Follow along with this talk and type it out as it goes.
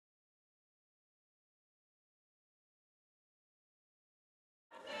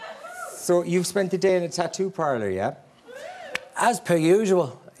So you've spent the day in a tattoo parlour, yeah? As per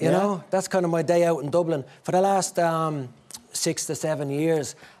usual, you know. That's kind of my day out in Dublin. For the last 6 to 7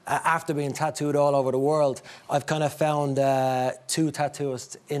 years, after being tattooed all over the world, I've kind of found 2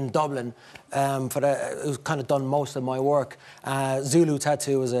 tattooists in Dublin who's kind of done most of my work. Zulu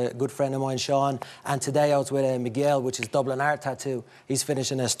Tattoo is a good friend of mine, Sean, and today I was with Miguel, which is Dublin Art Tattoo. He's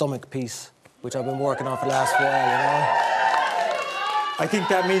finishing a stomach piece, which I've been working on for the last while, you know. I think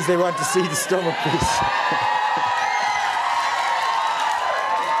that means they want to see the stomach piece.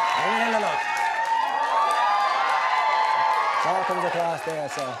 All comes across there,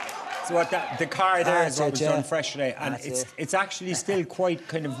 so... So what the car there is what was done fresh today, and it's actually still quite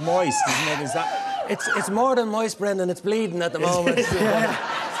kind of moist, isn't it? Is that? It's more than moist, Brendan. It's bleeding at the moment.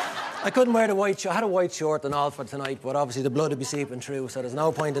 I couldn't wear the white shirt. I had a white short and all for tonight, but obviously the blood would be seeping through, so there's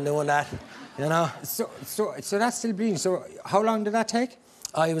no point in doing that, you know. So that's still bleeding. So how long did that take?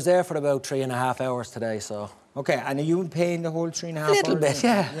 I was there for about 3.5 hours today, so. Okay, and are you in pain the whole 3.5 hours? A little bit,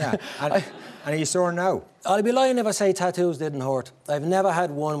 yeah. And are you sore now? I'd be lying if I say tattoos didn't hurt. I've never had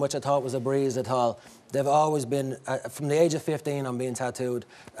one which I thought was a breeze at all. They've always been, from the age of 15, I'm being tattooed,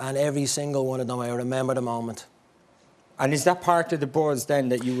 and every single one of them, I remember the moment. And is that part of the buzz then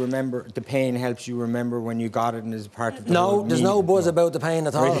that you remember, the pain helps you remember when you got it and is part of the No, there's no buzz about the pain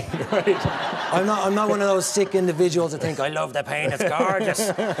at all. Really? Right. I'm not one of those sick individuals that think, I love the pain, it's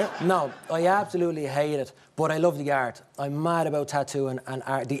gorgeous. No, I absolutely hate it, but I love the art. I'm mad about tattooing and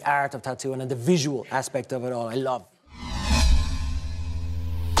art, the art of tattooing and the visual aspect of it all, I love.